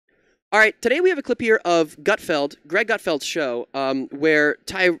All right, today we have a clip here of Greg Gutfeld's show, where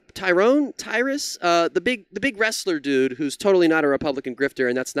Tyrus, the big wrestler dude who's totally not a Republican grifter,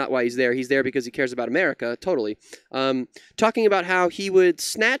 and that's not why he's there. He's there because he cares about America, totally. Talking about how he would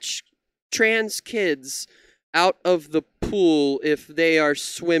snatch trans kids out of the pool if they are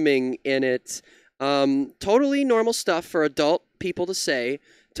swimming in it. Totally normal stuff for adult people to say,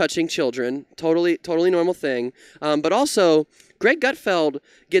 touching children. Totally normal thing. But also, Greg Gutfeld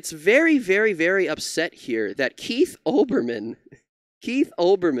gets very, very, very upset here that Keith Olbermann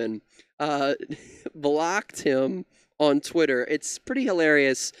blocked him on Twitter. It's pretty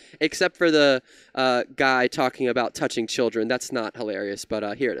hilarious, except for the guy talking about touching children. That's not hilarious,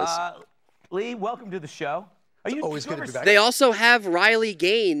 but here it is. Lee, welcome to the show. Are you always good to be back? They also have Riley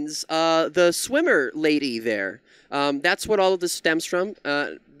Gaines, the swimmer lady there. That's what all of this stems from.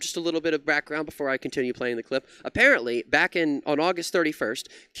 Just a little bit of background before I continue playing the clip. Apparently, back on August 31st,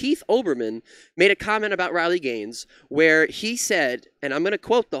 Keith Olbermann made a comment about Riley Gaines where he said, and I'm going to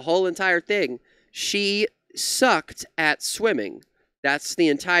quote the whole entire thing, "She sucked at swimming." That's the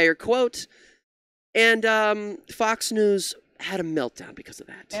entire quote. And Fox News had a meltdown because of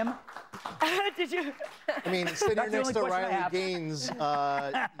that. Did you? I mean, sitting next to Riley Gaines,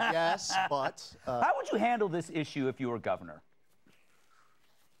 yes, but... How would you handle this issue if you were governor?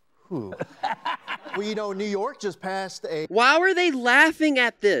 Well, you know, New York just passed a... Why were they laughing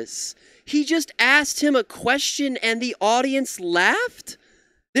at this? He just asked him a question and the audience laughed?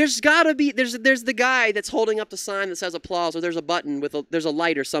 There's gotta be... There's the guy that's holding up the sign that says applause, or there's a button with there's a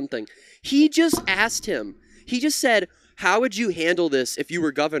light or something. He just asked him. He just said, "How would you handle this if you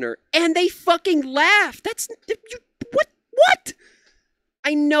were governor?" And they fucking laughed. That's... What?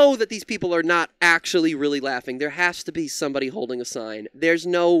 I know that these people are not actually really laughing. There has to be somebody holding a sign. There's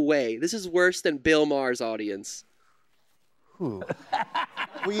no way. This is worse than Bill Maher's audience. Well,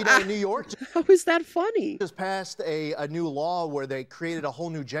 you know, New York... How is that funny? Just passed a new law where they created a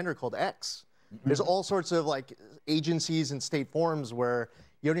whole new gender called X. There's all sorts of, like, agencies and state forms where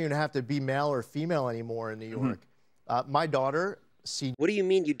you don't even have to be male or female anymore in New York. My daughter... What do you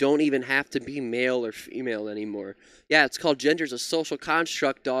mean you don't even have to be male or female anymore? Yeah, it's called gender's a social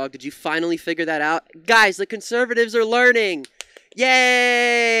construct, dog. Did you finally figure that out? Guys, the conservatives are learning.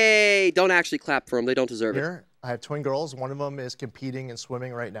 Yay! Don't actually clap for them. They don't deserve it. I have twin girls. One of them is competing in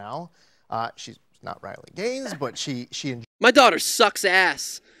swimming right now. She's not Riley Gaines, but she My daughter sucks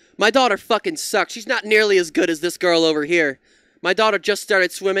ass. My daughter fucking sucks. She's not nearly as good as this girl over here. My daughter just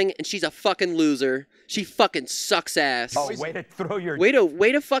started swimming, and she's a fucking loser. She fucking sucks ass. Oh, way to throw your... Way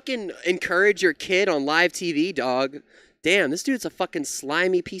to fucking encourage your kid on live TV, dog. Damn, this dude's a fucking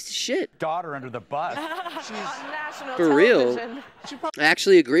slimy piece of shit. Daughter under the bus. she's national for television. real. I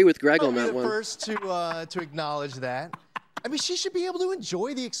actually agree with Greg on that the one. First to acknowledge that. I mean, she should be able to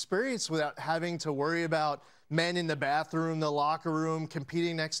enjoy the experience without having to worry about men in the bathroom, the locker room,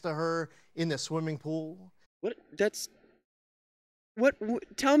 competing next to her in the swimming pool.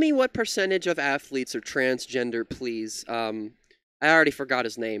 Tell me what percentage of athletes are transgender, please. I already forgot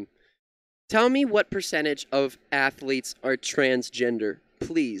his name. Tell me what percentage of athletes are transgender,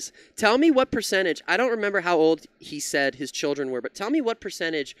 please. Tell me what percentage. I don't remember how old he said his children were, but tell me what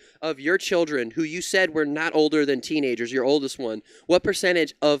percentage of your children, who you said were not older than teenagers, your oldest one, what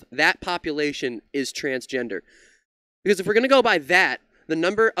percentage of that population is transgender? Because if we're going to go by that, the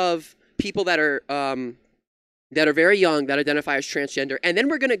number of people that are very young, that identify as transgender, and then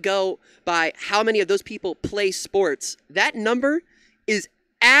we're going to go by how many of those people play sports. That number is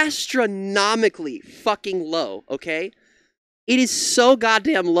astronomically fucking low, okay? It is so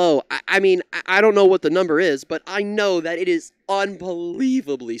goddamn low. I mean, I don't know what the number is, but I know that it is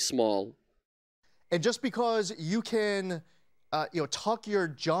unbelievably small. And just because you can, tuck your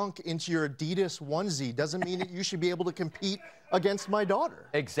junk into your Adidas onesie doesn't mean that you should be able to compete against my daughter.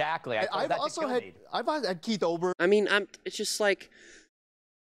 Exactly. I've also had Keith Olbermann. I mean, it's just like,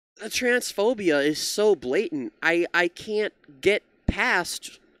 the transphobia is so blatant. I can't get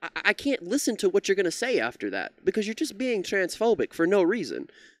past, I can't listen to what you're going to say after that, because you're just being transphobic for no reason.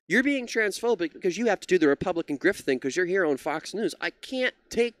 You're being transphobic because you have to do the Republican grift thing because you're here on Fox News. I can't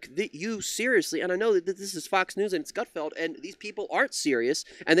take you seriously, and I know that this is Fox News and it's Gutfeld, and these people aren't serious,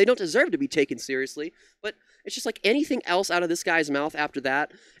 and they don't deserve to be taken seriously, but it's just like anything else out of this guy's mouth after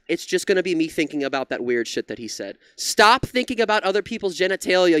that, it's just going to be me thinking about that weird shit that he said. Stop thinking about other people's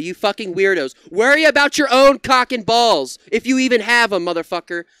genitalia, you fucking weirdos. Worry about your own cock and balls, if you even have them,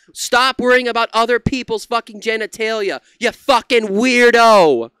 motherfucker. Stop worrying about other people's fucking genitalia, you fucking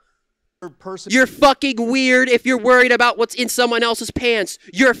weirdo. You're fucking weird if you're worried about what's in someone else's pants.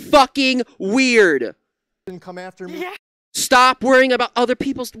 You're fucking weird. Come after me. Yeah. Stop worrying about other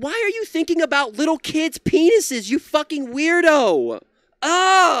people's. Why are you thinking about little kids' penises, you fucking weirdo?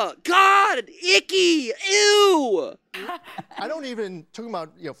 Oh, God, icky, ew. I don't even, talking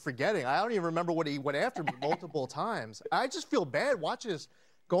about, forgetting, I don't even remember what he went after me multiple times. I just feel bad watching this,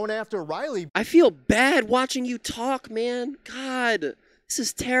 going after Riley. I feel bad watching you talk, man. God, this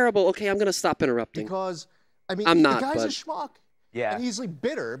is terrible. Okay, I'm going to stop interrupting. Because, I mean, I'm the not, guy's a but... schmuck. Yeah. And he's like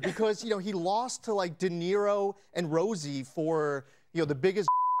bitter because, he lost to like De Niro and Rosie for, the biggest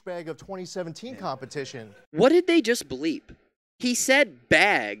bag of 2017 competition. What did they just bleep? He said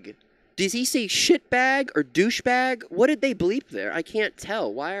bag. Does he say shit bag or douchebag? What did they bleep there? I can't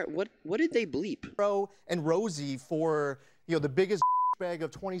tell. What did they bleep? And Rosie for, the biggest bag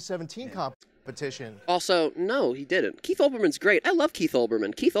of 2017 competition. Also, no, he didn't. Keith Olbermann's great. I love Keith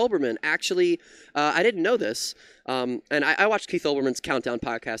Olbermann. Keith Olbermann, actually, I didn't know this, and I watch Keith Olbermann's Countdown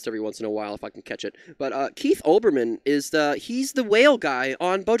podcast every once in a while if I can catch it, but Keith Olbermann he's the whale guy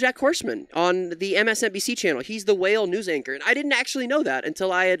on BoJack Horseman, on the MSNBC channel. He's the whale news anchor, and I didn't actually know that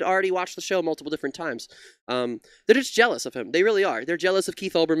until I had already watched the show multiple different times. They're just jealous of him. They really are. They're jealous of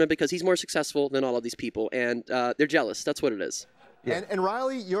Keith Olbermann because he's more successful than all of these people, and they're jealous. That's what it is. Yeah. And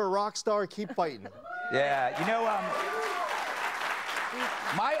Riley, you're a rock star. Keep fighting. Yeah,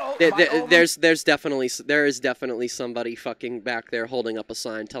 There is definitely somebody fucking back there holding up a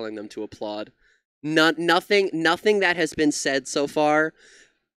sign telling them to applaud. Nothing that has been said so far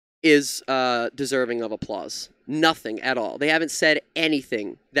is deserving of applause. Nothing at all. They haven't said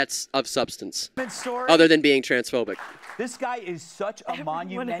anything that's of substance other than being transphobic. This guy is such a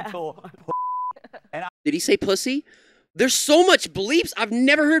monumental. Did he say pussy? There's so much bleeps. I've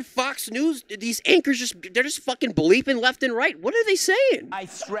never heard Fox News. These anchors they're just fucking bleeping left and right. What are they saying? I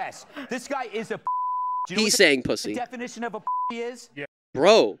stress, this guy is a. Do you know He's what saying pussy. The definition of a is? Yeah.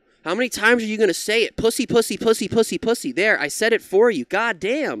 Bro, how many times are you gonna say it? Pussy, pussy, pussy, pussy, pussy. There, I said it for you. God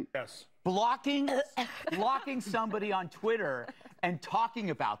damn. Yes. Blocking somebody on Twitter and talking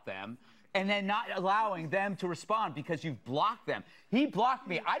about them, and then not allowing them to respond because you've blocked them. He blocked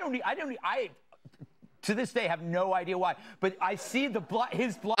me. I to this day have no idea why, but I see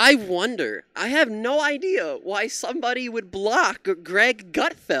his block. I wonder. I have no idea why somebody would block Greg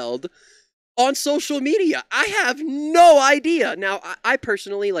Gutfeld on social media. I have no idea. Now, I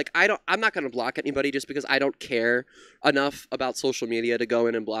personally, I'm not going to block anybody just because I don't care enough about social media to go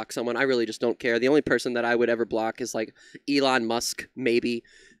in and block someone. I really just don't care. The only person that I would ever block is like Elon Musk, maybe.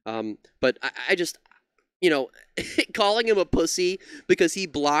 But I just, calling him a pussy because he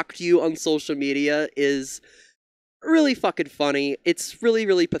blocked you on social media is really fucking funny. It's really,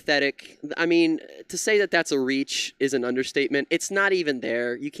 really pathetic. I mean, to say that that's a reach is an understatement. It's not even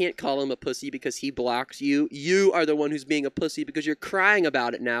there. You can't call him a pussy because he blocked you. You are the one who's being a pussy because you're crying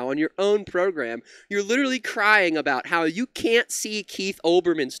about it now on your own program. You're literally crying about how you can't see Keith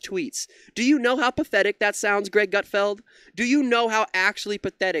Olbermann's tweets. Do you know how pathetic that sounds, Greg Gutfeld? Do you know how actually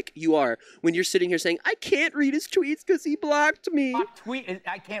pathetic you are when you're sitting here saying, I can't read his tweets because he blocked me?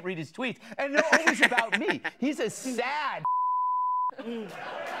 I can't read his tweets. And they're always about me. He's a sad.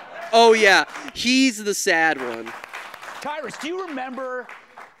 Oh, yeah. He's the sad one. Tyrus, do you remember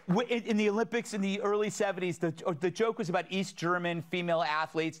in the Olympics in the early 70s, the joke was about East German female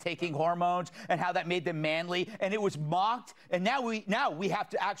athletes taking hormones and how that made them manly, and it was mocked, and now we have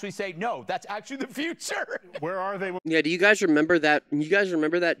to actually say, no, that's actually the future. Where are they? Yeah, do you guys remember that? You guys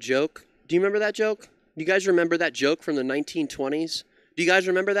remember that joke? Do you remember that joke? Do you guys remember that joke from the 1920s? Do you guys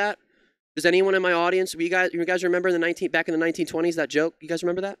remember that? Does anyone in my audience, you guys remember back in the 1920s, that joke? You guys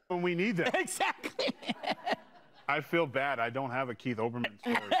remember that? When we need them. Exactly. I feel bad. I don't have a Keith Olbermann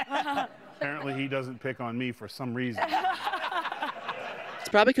story. Apparently, he doesn't pick on me for some reason. It's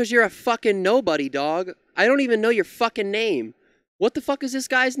probably because you're a fucking nobody, dog. I don't even know your fucking name. What the fuck is this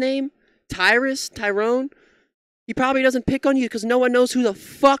guy's name? Tyrone? He probably doesn't pick on you because no one knows who the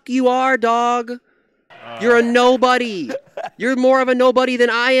fuck you are, dog. You're a nobody. You're more of a nobody than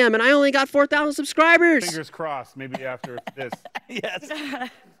I am, and I only got 4,000 subscribers. Fingers crossed, maybe after this. Yes.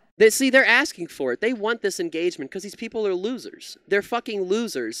 They're asking for it. They want this engagement because these people are losers. They're fucking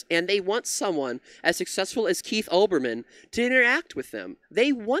losers, and they want someone as successful as Keith Olbermann to interact with them.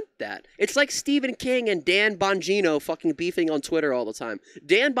 They want that. It's like Stephen King and Dan Bongino fucking beefing on Twitter all the time.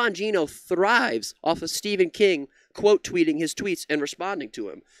 Dan Bongino thrives off of Stephen King quote tweeting his tweets and responding to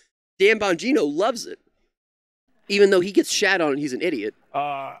him. Dan Bongino loves it. Even though he gets shat on and he's an idiot.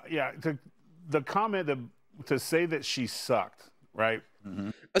 Yeah, the comment to say that she sucked, right?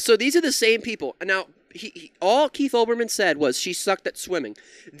 Mm-hmm. So these are the same people. Now, all Keith Olbermann said was she sucked at swimming.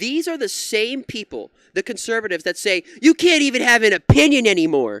 These are the same people, the conservatives that say, you can't even have an opinion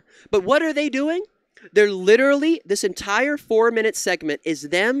anymore. But what are they doing? They're literally, this entire 4-minute segment is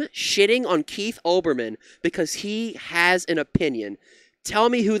them shitting on Keith Olbermann because he has an opinion. Tell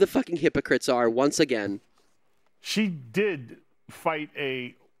me who the fucking hypocrites are once again. She did fight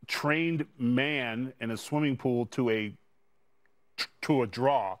a trained man in a swimming pool to a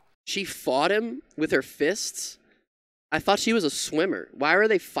draw. She fought him with her fists? I thought she was a swimmer. Why are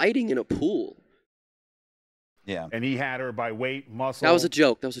they fighting in a pool? Yeah. And he had her by weight, muscle. That was a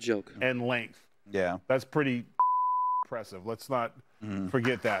joke. That was a joke. And length. Yeah. That's pretty impressive. Let's not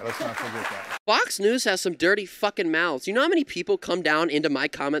forget that. Let's not forget that. Fox News has some dirty fucking mouths. You know how many people come down into my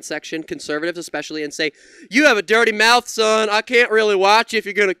comment section, conservatives especially, and say, "You have a dirty mouth, son. I can't really watch you if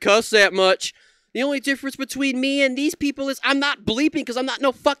you're going to cuss that much." The only difference between me and these people is I'm not bleeping because I'm not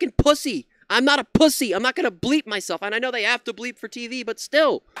no fucking pussy. I'm not a pussy. I'm not going to bleep myself. And I know they have to bleep for TV, but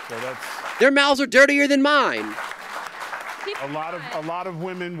still. So their mouths are dirtier than mine. a lot of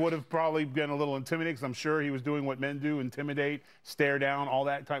women would have probably been a little intimidated because I'm sure he was doing what men do, intimidate, stare down, all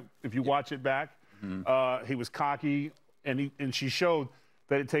that type. If you watch it back, he was cocky, and she showed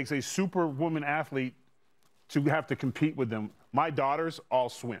that it takes a superwoman athlete to have to compete with them. My daughters all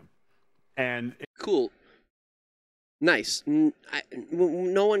swim. And cool. Nice.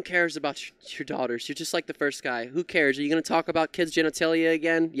 No one cares about your daughters. You're just like the first guy. Who cares? Are you going to talk about kids' genitalia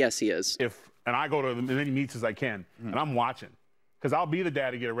again? Yes, he is. And I go to as many meets as I can, and I'm watching. Because I'll be the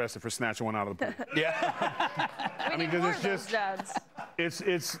dad to get arrested for snatching one out of the pool. Yeah. I mean, because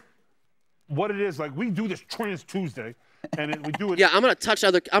it's what it is. Like, we do this Trans Tuesday, and we do it. Yeah, I'm going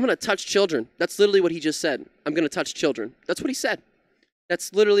to touch children. That's literally what he just said. I'm going to touch children. That's what he said.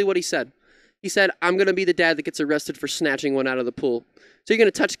 That's literally what he said. He said, I'm going to be the dad that gets arrested for snatching one out of the pool. So you're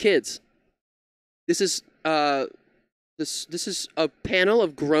going to touch kids. This is this is a panel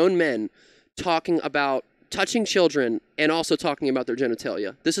of grown men talking about touching children and also talking about their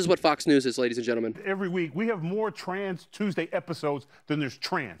genitalia. This is what Fox News is, ladies and gentlemen. Every week, we have more Trans Tuesday episodes than there's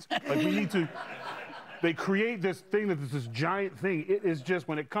trans. Like, we need to... They create this thing that is this giant thing. It is just,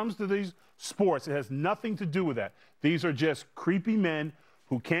 when it comes to these sports, it has nothing to do with that. These are just creepy men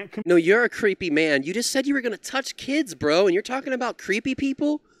who can't... No, you're a creepy man. You just said you were going to touch kids, bro, and you're talking about creepy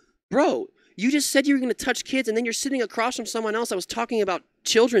people? Bro, you just said you were going to touch kids, and then you're sitting across from someone else that was talking about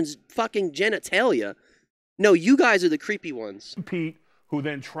children's fucking genitalia. No, you guys are the creepy ones. Pete, who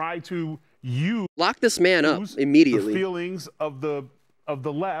then try to use... Lock this man up immediately. The feelings of the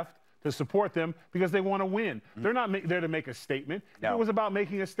left to support them because they want to win. They're not there to make a statement. No. If it was about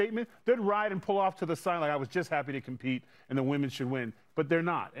making a statement, they'd ride and pull off to the side like, I was just happy to compete and the women should win. But they're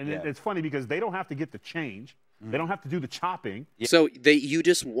not. And it's funny because they don't have to get the change. They don't have to do the chopping. So you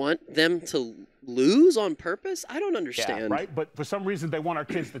just want them to lose on purpose? I don't understand. Yeah, right? But for some reason, they want our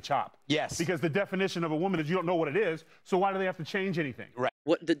kids to chop. Yes. Because the definition of a woman is you don't know what it is, so why do they have to change anything? Right.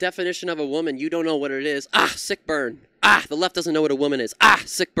 What the definition of a woman, you don't know what it is. Ah, sick burn. Ah, the left doesn't know what a woman is. Ah,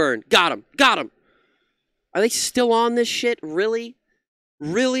 sick burn. Got him. Got him. Are they still on this shit? Really?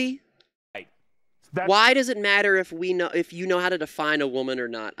 Really? Why does it matter if you know how to define a woman or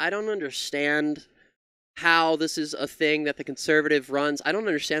not? I don't understand how this is a thing that the conservative runs. I don't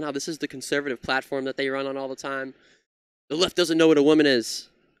understand how this is the conservative platform that they run on all the time. The left doesn't know what a woman is.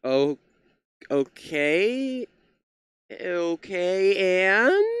 Oh, okay. Okay,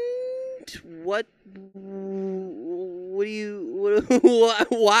 and what do you,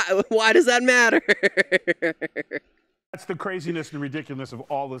 why does that matter? That's the craziness and ridiculousness of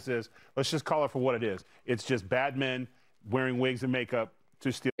all this is. Let's just call it for what it is. It's just bad men wearing wigs and makeup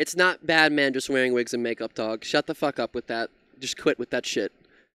to steal. It's not bad men just wearing wigs and makeup, dog. Shut the fuck up with that. Just quit with that shit,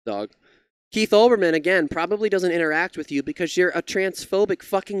 dog. Keith Olbermann, again, probably doesn't interact with you because you're a transphobic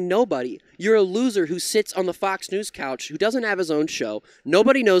fucking nobody. You're a loser who sits on the Fox News couch, who doesn't have his own show,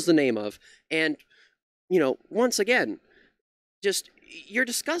 nobody knows the name of, and, you know, once again, just, you're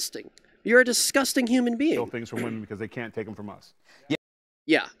disgusting. You're a disgusting human being. Steal things from women because they can't take them from us.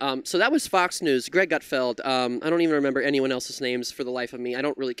 Yeah, so that was Fox News. Greg Gutfeld. I don't even remember anyone else's names for the life of me. I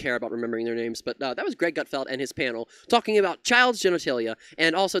don't really care about remembering their names, but that was Greg Gutfeld and his panel talking about child's genitalia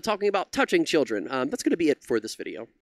and also talking about touching children. That's going to be it for this video.